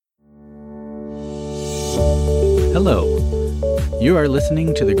Hello. You are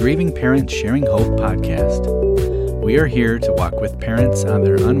listening to the Grieving Parents Sharing Hope podcast. We are here to walk with parents on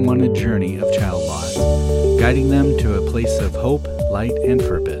their unwanted journey of child loss, guiding them to a place of hope, light, and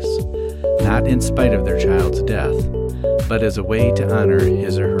purpose, not in spite of their child's death, but as a way to honor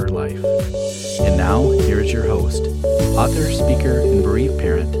his or her life. And now, here is your host, author, speaker, and bereaved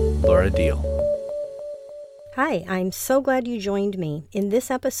parent, Laura Deal. Hi, I'm so glad you joined me. In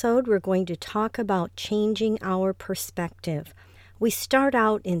this episode, we're going to talk about changing our perspective. We start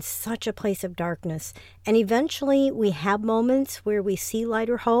out in such a place of darkness, and eventually we have moments where we see light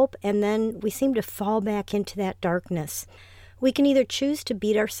or hope, and then we seem to fall back into that darkness. We can either choose to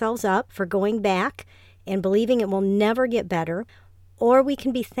beat ourselves up for going back and believing it will never get better, or we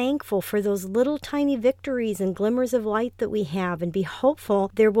can be thankful for those little tiny victories and glimmers of light that we have and be hopeful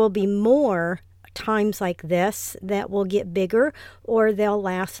there will be more times like this that will get bigger or they'll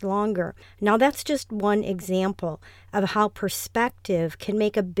last longer. Now that's just one example of how perspective can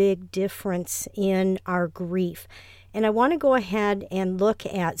make a big difference in our grief. And I want to go ahead and look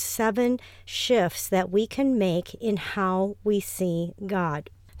at 7 shifts that we can make in how we see God.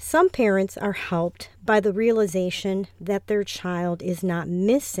 Some parents are helped by the realization that their child is not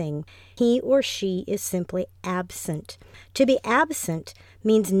missing. He or she is simply absent. To be absent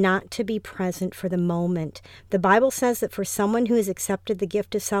means not to be present for the moment. The Bible says that for someone who has accepted the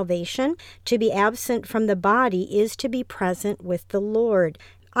gift of salvation, to be absent from the body is to be present with the Lord.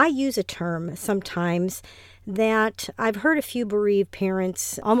 I use a term sometimes that I've heard a few bereaved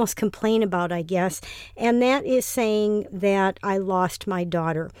parents almost complain about, I guess, and that is saying that I lost my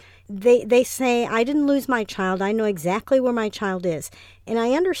daughter. They say, I didn't lose my child. I know exactly where my child is. And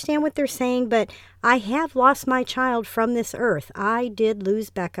I understand what they're saying, but I have lost my child from this earth. I did lose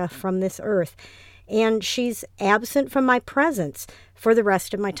Becca from this earth. And she's absent from my presence for the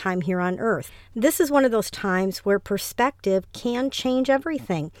rest of my time here on earth. This is one of those times where perspective can change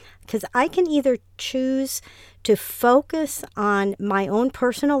everything, because I can either choose to focus on my own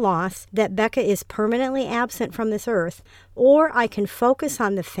personal loss, that Becca is permanently absent from this earth, or I can focus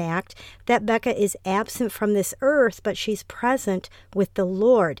on the fact that Becca is absent from this earth, but she's present with the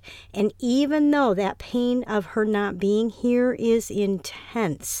Lord. And even though that pain of her not being here is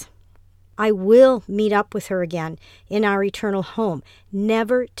intense, I will meet up with her again in our eternal home,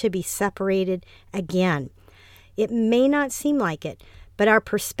 never to be separated again. It may not seem like it, but our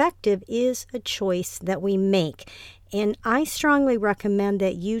perspective is a choice that we make. And I strongly recommend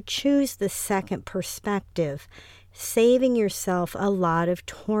that you choose the second perspective, saving yourself a lot of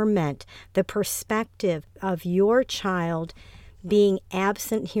torment. The perspective of your child being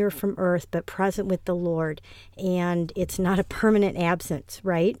absent here from earth, but present with the Lord. And it's not a permanent absence,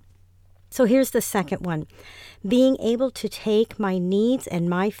 right? So here's the second one. Being able to take my needs and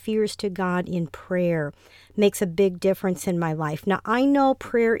my fears to God in prayer makes a big difference in my life. Now, I know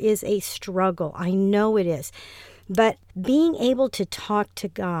prayer is a struggle. I know it is. But being able to talk to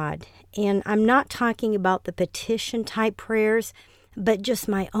God, and I'm not talking about the petition type prayers, but just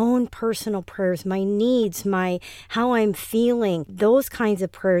my own personal prayers, my needs, how I'm feeling, those kinds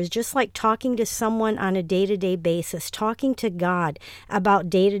of prayers, just like talking to someone on a day-to-day basis, talking to God about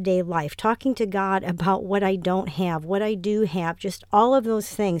day-to-day life, talking to God about what I don't have, what I do have, just all of those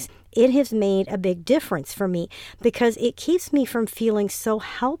things. It has made a big difference for me because it keeps me from feeling so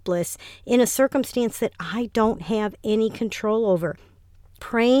helpless in a circumstance that I don't have any control over.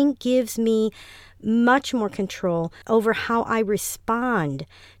 Praying gives me much more control over how I respond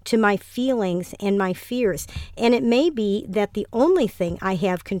to my feelings and my fears. And it may be that the only thing I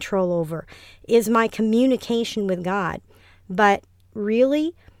have control over is my communication with God. But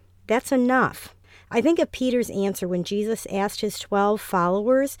really, that's enough. I think of Peter's answer when Jesus asked his 12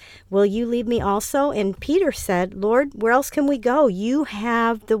 followers, "Will you leave me also?" And Peter said, "Lord, where else can we go? You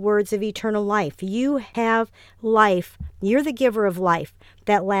have the words of eternal life. You have life. You're the giver of life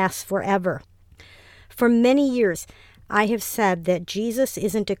that lasts forever." For many years, I have said that Jesus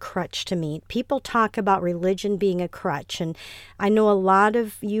isn't a crutch to me. People talk about religion being a crutch, and I know a lot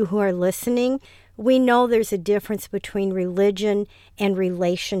of you who are listening, we know there's a difference between religion and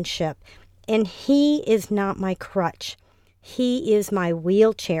relationship. And He is not my crutch. He is my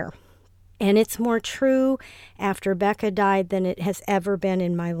wheelchair. And it's more true after Becca died than it has ever been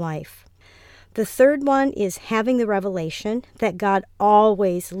in my life. The third one is having the revelation that God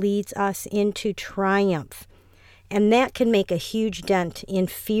always leads us into triumph. And that can make a huge dent in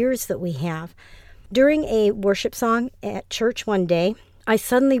fears that we have. During a worship song at church one day, I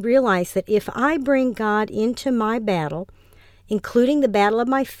suddenly realized that if I bring God into my battle, including the battle of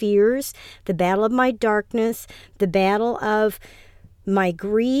my fears, the battle of my darkness, the battle of my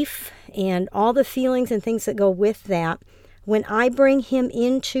grief and all the feelings and things that go with that, when I bring him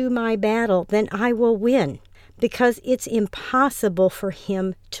into my battle, then I will win, because it's impossible for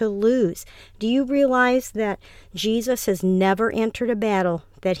him to lose. Do you realize that Jesus has never entered a battle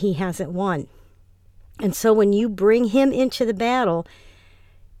that he hasn't won? And so when you bring him into the battle,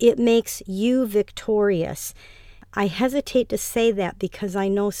 it makes you victorious. I hesitate to say that because I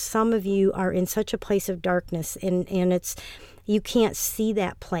know some of you are in such a place of darkness, and it's you can't see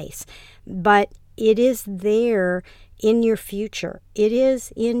that place. But it is there in your future. It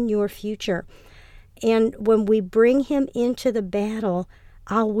is in your future. And when we bring him into the battle,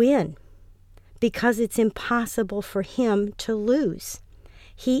 I'll win, because it's impossible for him to lose.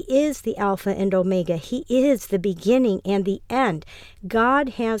 He is the Alpha and Omega. He is the beginning and the end. God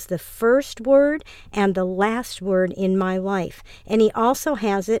has the first word and the last word in my life. And he also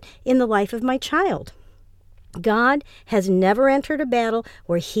has it in the life of my child. God has never entered a battle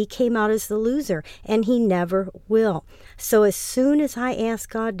where he came out as the loser, and he never will. So as soon as I ask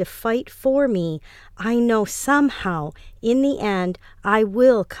God to fight for me, I know somehow, in the end, I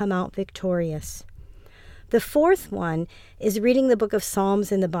will come out victorious. The fourth one is reading the book of Psalms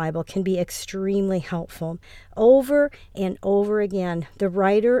in the Bible can be extremely helpful. Over and over again, the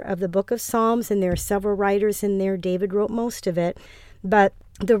writer of the book of Psalms, and there are several writers in there, David wrote most of it, but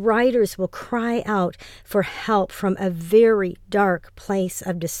the writers will cry out for help from a very dark place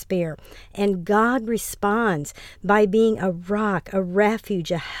of despair. And God responds by being a rock, a refuge,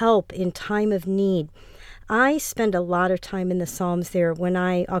 a help in time of need. I spend a lot of time in the Psalms there when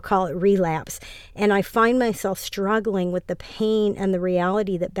I'll call it relapse, and I find myself struggling with the pain and the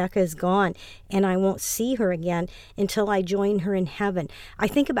reality that Becca is gone, and I won't see her again until I join her in heaven. I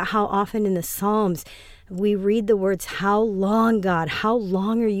think about how often in the Psalms we read the words, "How long, God? How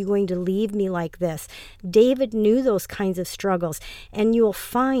long are you going to leave me like this?" David knew those kinds of struggles, and you'll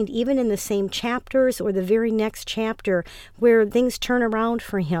find even in the same chapters or the very next chapter where things turn around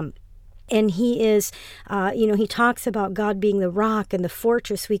for him. And he is, he talks about God being the rock and the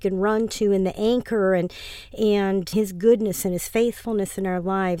fortress we can run to, and the anchor, and his goodness and his faithfulness in our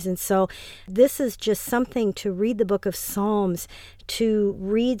lives. And so this is just something to read the book of Psalms, to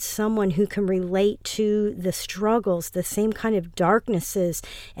read someone who can relate to the struggles, the same kind of darknesses,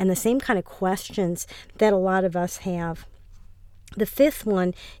 and the same kind of questions that a lot of us have. The fifth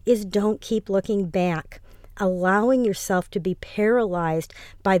one is don't keep looking back. Allowing yourself to be paralyzed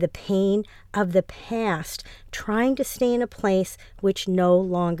by the pain of the past, trying to stay in a place which no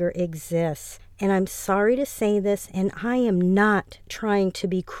longer exists. And I'm sorry to say this, and I am not trying to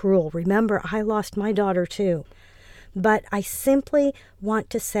be cruel. Remember, I lost my daughter too. But I simply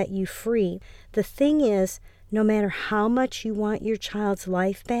want to set you free. The thing is, no matter how much you want your child's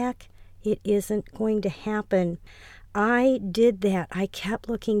life back, it isn't going to happen. I did that. I kept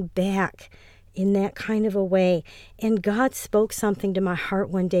looking back in that kind of a way. And God spoke something to my heart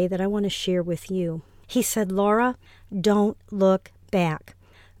one day that I want to share with you. He said, "Laura, don't look back.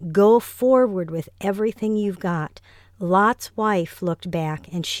 Go forward with everything you've got." Lot's wife looked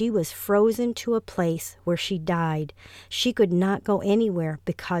back, and she was frozen to a place where she died. She could not go anywhere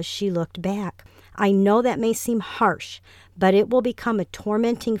because she looked back. I know that may seem harsh, but it will become a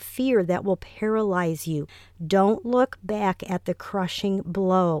tormenting fear that will paralyze you. Don't look back at the crushing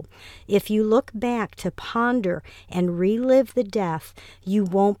blow. If you look back to ponder and relive the death, you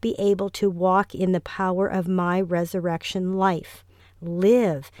won't be able to walk in the power of my resurrection life.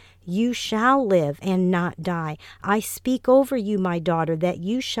 Live. You shall live and not die. I speak over you, my daughter, that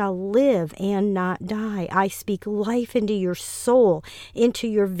you shall live and not die. I speak life into your soul, into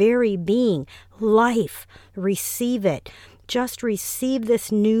your very being. Life. Receive it. Just receive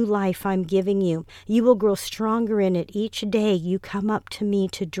this new life I'm giving you. You will grow stronger in it each day you come up to me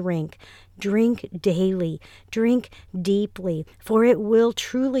to drink. Drink daily, drink deeply, for it will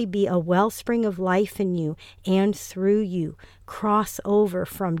truly be a wellspring of life in you and through you. Cross over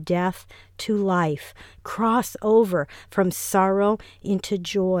from death to life. Cross over from sorrow into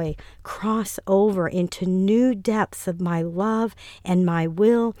joy. Cross over into new depths of my love and my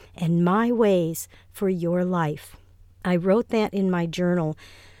will and my ways for your life. I wrote that in my journal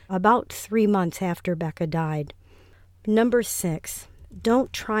about 3 months after Becca died. Number 6.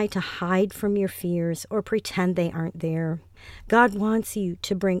 Don't try to hide from your fears or pretend they aren't there. God wants you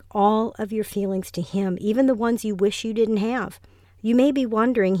to bring all of your feelings to Him, even the ones you wish you didn't have. You may be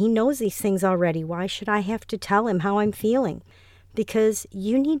wondering, He knows these things already. Why should I have to tell Him how I'm feeling? Because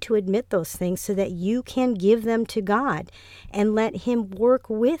you need to admit those things so that you can give them to God and let Him work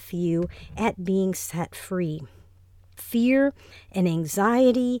with you at being set free. fear and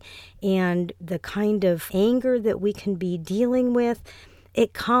anxiety and the kind of anger that we can be dealing with,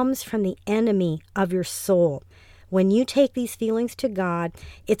 it comes from the enemy of your soul. When you take these feelings to God,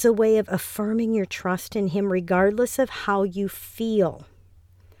 it's a way of affirming your trust in Him regardless of how you feel.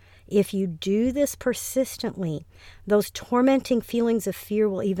 If you do this persistently, those tormenting feelings of fear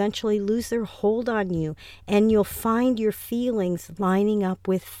will eventually lose their hold on you, and you'll find your feelings lining up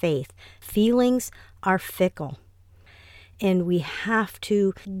with faith. Feelings are fickle. And we have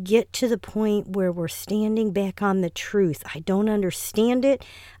to get to the point where we're standing back on the truth. I don't understand it.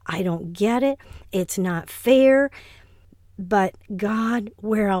 I don't get it. It's not fair. But God,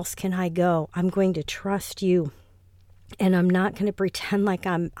 where else can I go? I'm going to trust you. And I'm not going to pretend like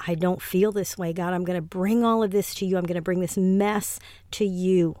I don't feel this way, God. I'm going to bring all of this to you. I'm going to bring this mess to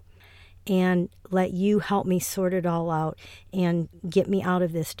you and let you help me sort it all out and get me out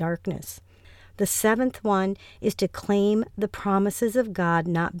of this darkness. The seventh one is to claim the promises of God,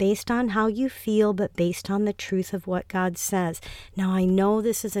 not based on how you feel, but based on the truth of what God says. Now, I know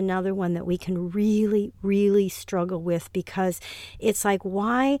this is another one that we can really, really struggle with, because it's like,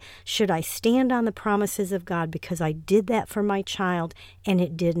 why should I stand on the promises of God? Because I did that for my child and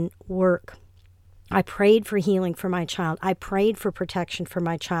it didn't work. I prayed for healing for my child. I prayed for protection for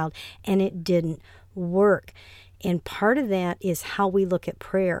my child, and it didn't work. And part of that is how we look at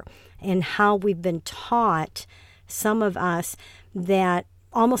prayer and how we've been taught, some of us, that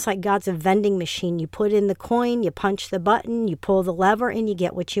almost like God's a vending machine. You put in the coin, you punch the button, you pull the lever, and you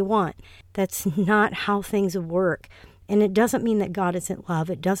get what you want. That's not how things work. And it doesn't mean that God isn't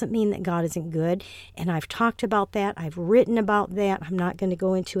love. It doesn't mean that God isn't good. And I've talked about that. I've written about that. I'm not going to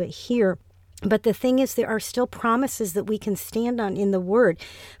go into it here. But the thing is, there are still promises that we can stand on in the Word.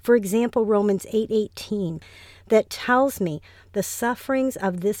 For example, Romans 8:18, that tells me the sufferings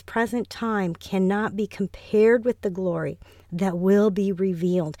of this present time cannot be compared with the glory that will be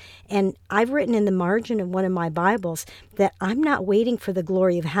revealed. And I've written in the margin of one of my Bibles that I'm not waiting for the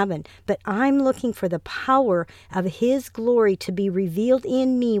glory of heaven, but I'm looking for the power of His glory to be revealed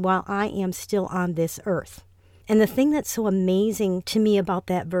in me while I am still on this earth. And the thing that's so amazing to me about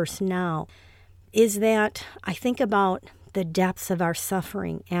that verse now is that I think about the depths of our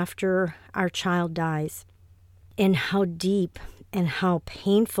suffering after our child dies, and how deep and how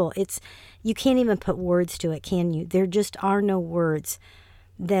painful. You can't even put words to it, can you? There just are no words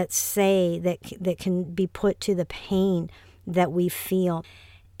that can be put to the pain that we feel.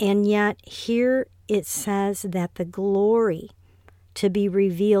 And yet here it says that the glory to be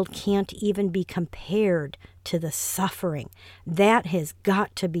revealed can't even be compared to the suffering. That has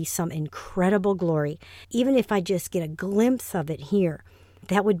got to be some incredible glory. Even if I just get a glimpse of it here,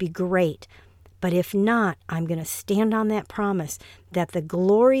 that would be great. But if not, I'm going to stand on that promise that the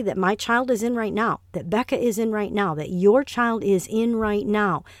glory that my child is in right now, that Becca is in right now, that your child is in right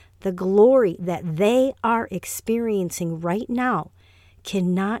now, the glory that they are experiencing right now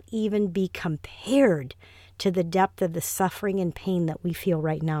cannot even be compared to the depth of the suffering and pain that we feel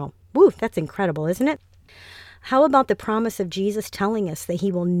right now. Woo, that's incredible, isn't it? How about the promise of Jesus telling us that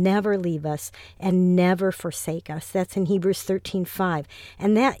He will never leave us and never forsake us? That's in Hebrews 13:5.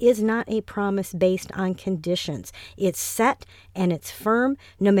 And that is not a promise based on conditions. It's set and it's firm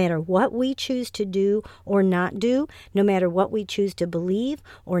no matter what we choose to do or not do, no matter what we choose to believe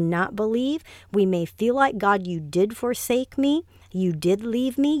or not believe. We may feel like, God, you did forsake me. You did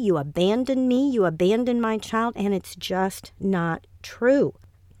leave me. You abandoned me. You abandoned my child. And it's just not true.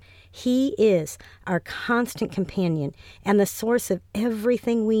 He is our constant companion and the source of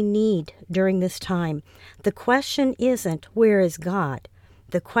everything we need during this time. The question isn't, where is God?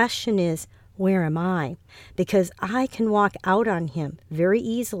 The question is, where am I? Because I can walk out on Him very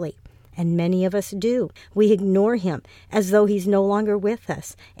easily, and many of us do. We ignore Him as though He's no longer with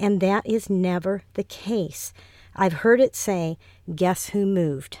us, and that is never the case. I've heard it say, guess who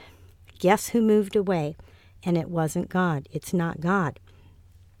moved? Guess who moved away? And it wasn't God. It's not God.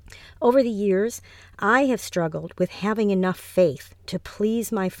 Over the years, I have struggled with having enough faith to please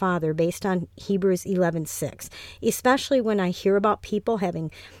my Father based on Hebrews 11:6, especially when I hear about people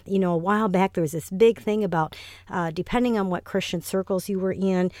having, a while back there was this big thing about, depending on what Christian circles you were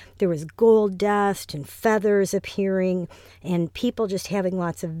in, there was gold dust and feathers appearing and people just having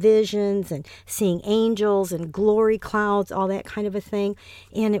lots of visions and seeing angels and glory clouds, all that kind of a thing.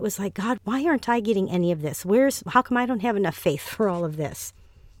 And it was like, God, why aren't I getting any of this? How come I don't have enough faith for all of this?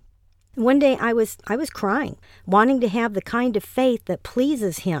 One day I was crying, wanting to have the kind of faith that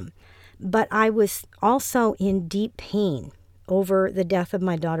pleases Him. But I was also in deep pain over the death of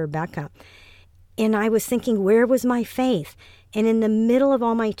my daughter, Becca. And I was thinking, where was my faith? And in the middle of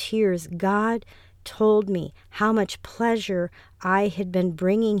all my tears, God told me how much pleasure I had been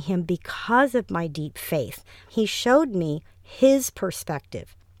bringing him because of my deep faith. He showed me his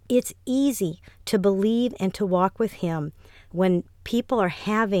perspective. It's easy to believe and to walk with him when people are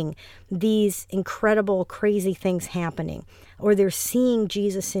having these incredible, crazy things happening, or they're seeing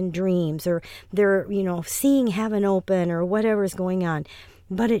Jesus in dreams, or they're, seeing heaven open, or whatever's going on.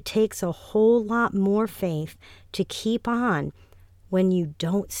 But it takes a whole lot more faith to keep on when you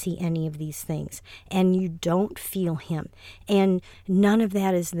don't see any of these things and you don't feel him and none of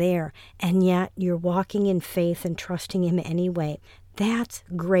that is there, and yet you're walking in faith and trusting him anyway. That's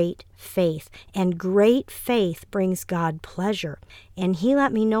great faith, and great faith brings God pleasure. And he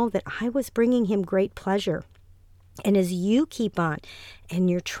let me know that I was bringing him great pleasure. And as you keep on and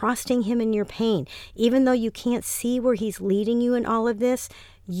you're trusting him in your pain, even though you can't see where he's leading you in all of this,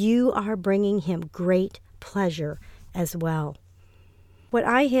 you are bringing him great pleasure as well. What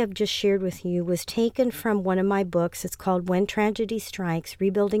I have just shared with you was taken from one of my books. It's called When Tragedy Strikes,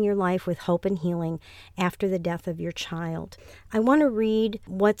 Rebuilding Your Life with Hope and Healing After the Death of Your Child. I want to read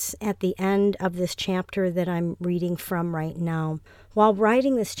what's at the end of this chapter that I'm reading from right now. While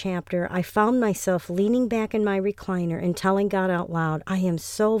writing this chapter, I found myself leaning back in my recliner and telling God out loud, I am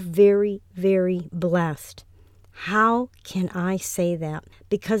so very, very blessed. How can I say that?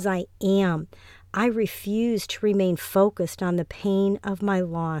 Because I am. I refuse to remain focused on the pain of my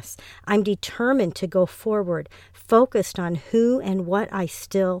loss. I'm determined to go forward, focused on who and what I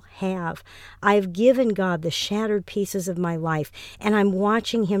still have. I've given God the shattered pieces of my life, and I'm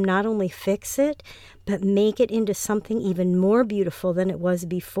watching him not only fix it, but make it into something even more beautiful than it was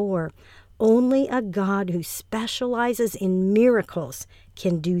before. Only a God who specializes in miracles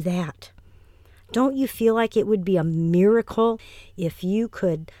can do that. Don't you feel like it would be a miracle if you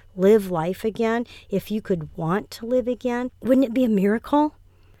could live life again, if you could want to live again? Wouldn't it be a miracle?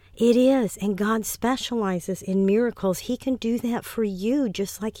 It is, and God specializes in miracles. He can do that for you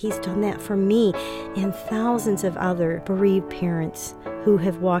just like he's done that for me and thousands of other bereaved parents who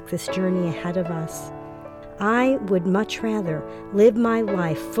have walked this journey ahead of us. I would much rather live my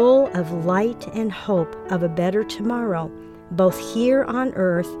life full of light and hope of a better tomorrow, both here on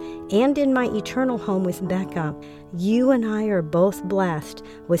earth and in my eternal home with Becca. You and I are both blessed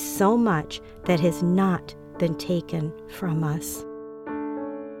with so much that has not been taken from us.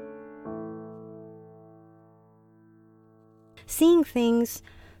 Seeing things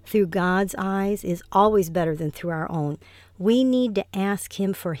through God's eyes is always better than through our own. We need to ask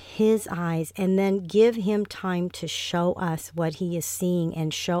him for his eyes and then give him time to show us what he is seeing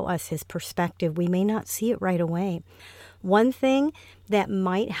and show us his perspective. We may not see it right away. One thing that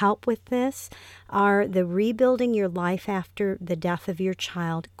might help with this are the Rebuilding Your Life After the Death of Your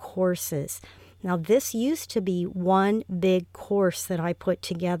Child courses. Now, this used to be one big course that I put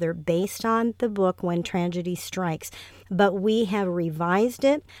together based on the book When Tragedy Strikes, but we have revised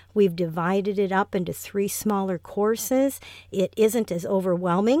it. We've divided it up into 3 smaller courses. It isn't as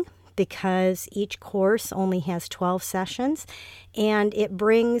overwhelming because each course only has 12 sessions, and it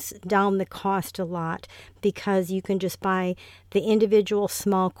brings down the cost a lot because you can just buy the individual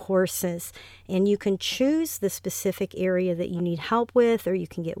small courses and you can choose the specific area that you need help with, or you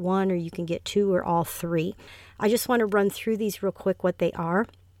can get 1 or you can get 2 or all 3. I just want to run through these real quick what they are.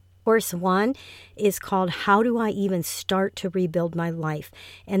 Course 1 is called How Do I Even Start to Rebuild My Life?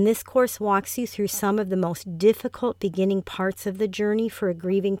 And this course walks you through some of the most difficult beginning parts of the journey for a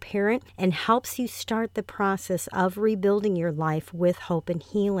grieving parent and helps you start the process of rebuilding your life with hope and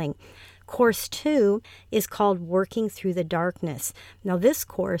healing. Course 2 is called Working Through the Darkness. Now, this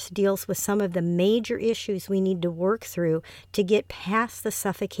course deals with some of the major issues we need to work through to get past the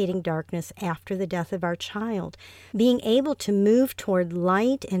suffocating darkness after the death of our child. Being able to move toward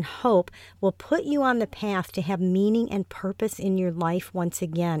light and hope will put you on the path to have meaning and purpose in your life once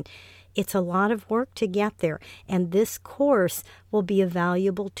again. It's a lot of work to get there, and this course will be a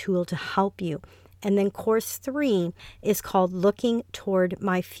valuable tool to help you. And then course 3 is called Looking Toward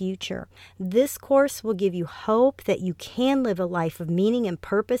My Future. This course will give you hope that you can live a life of meaning and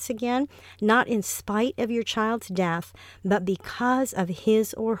purpose again, not in spite of your child's death, but because of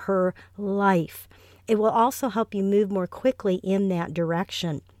his or her life. It will also help you move more quickly in that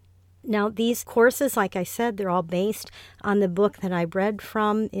direction. Now, these courses, like I said, they're all based on the book that I read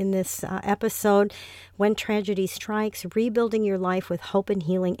from in this episode, When Tragedy Strikes, Rebuilding Your Life with Hope and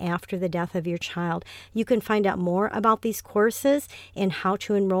Healing After the Death of Your Child. You can find out more about these courses and how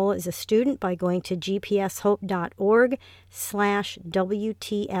to enroll as a student by going to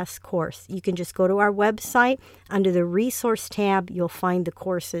gpshope.org/WTS course. You can just go to our website. Under the resource tab, you'll find the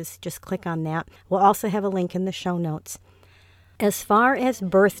courses. Just click on that. We'll also have a link in the show notes. As far as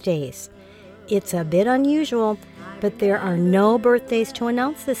birthdays, It's a bit unusual, but there are no birthdays to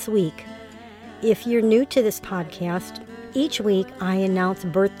announce this week. If you're new to this podcast, each week I announce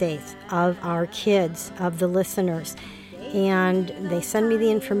birthdays of our kids, of the listeners, and they send me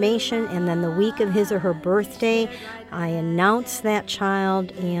the information, and then the week of his or her birthday, I announce that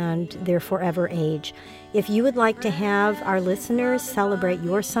child and their forever age. If you would like to have our listeners celebrate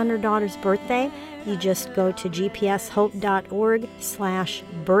your son or daughter's birthday, you just go to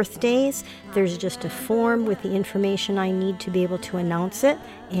gpshope.org/birthdays. There's just a form with the information I need to be able to announce it,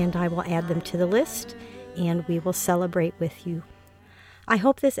 and I will add them to the list, and we will celebrate with you. I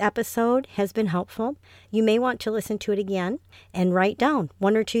hope this episode has been helpful. You may want to listen to it again and write down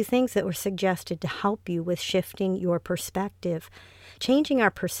 1 or 2 things that were suggested to help you with shifting your perspective. Changing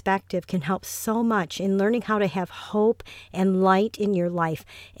our perspective can help so much in learning how to have hope and light in your life,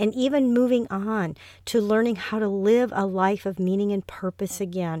 and even moving on to learning how to live a life of meaning and purpose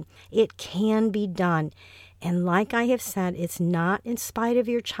again. It can be done. And like I have said, it's not in spite of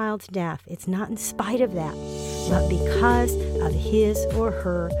your child's death. It's not in spite of that, but because of his or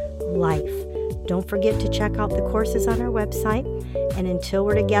her life. Don't forget to check out the courses on our website. And until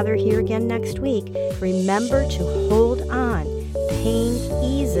we're together here again next week, remember to hold on. Pain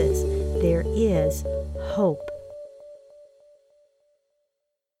eases. There is hope.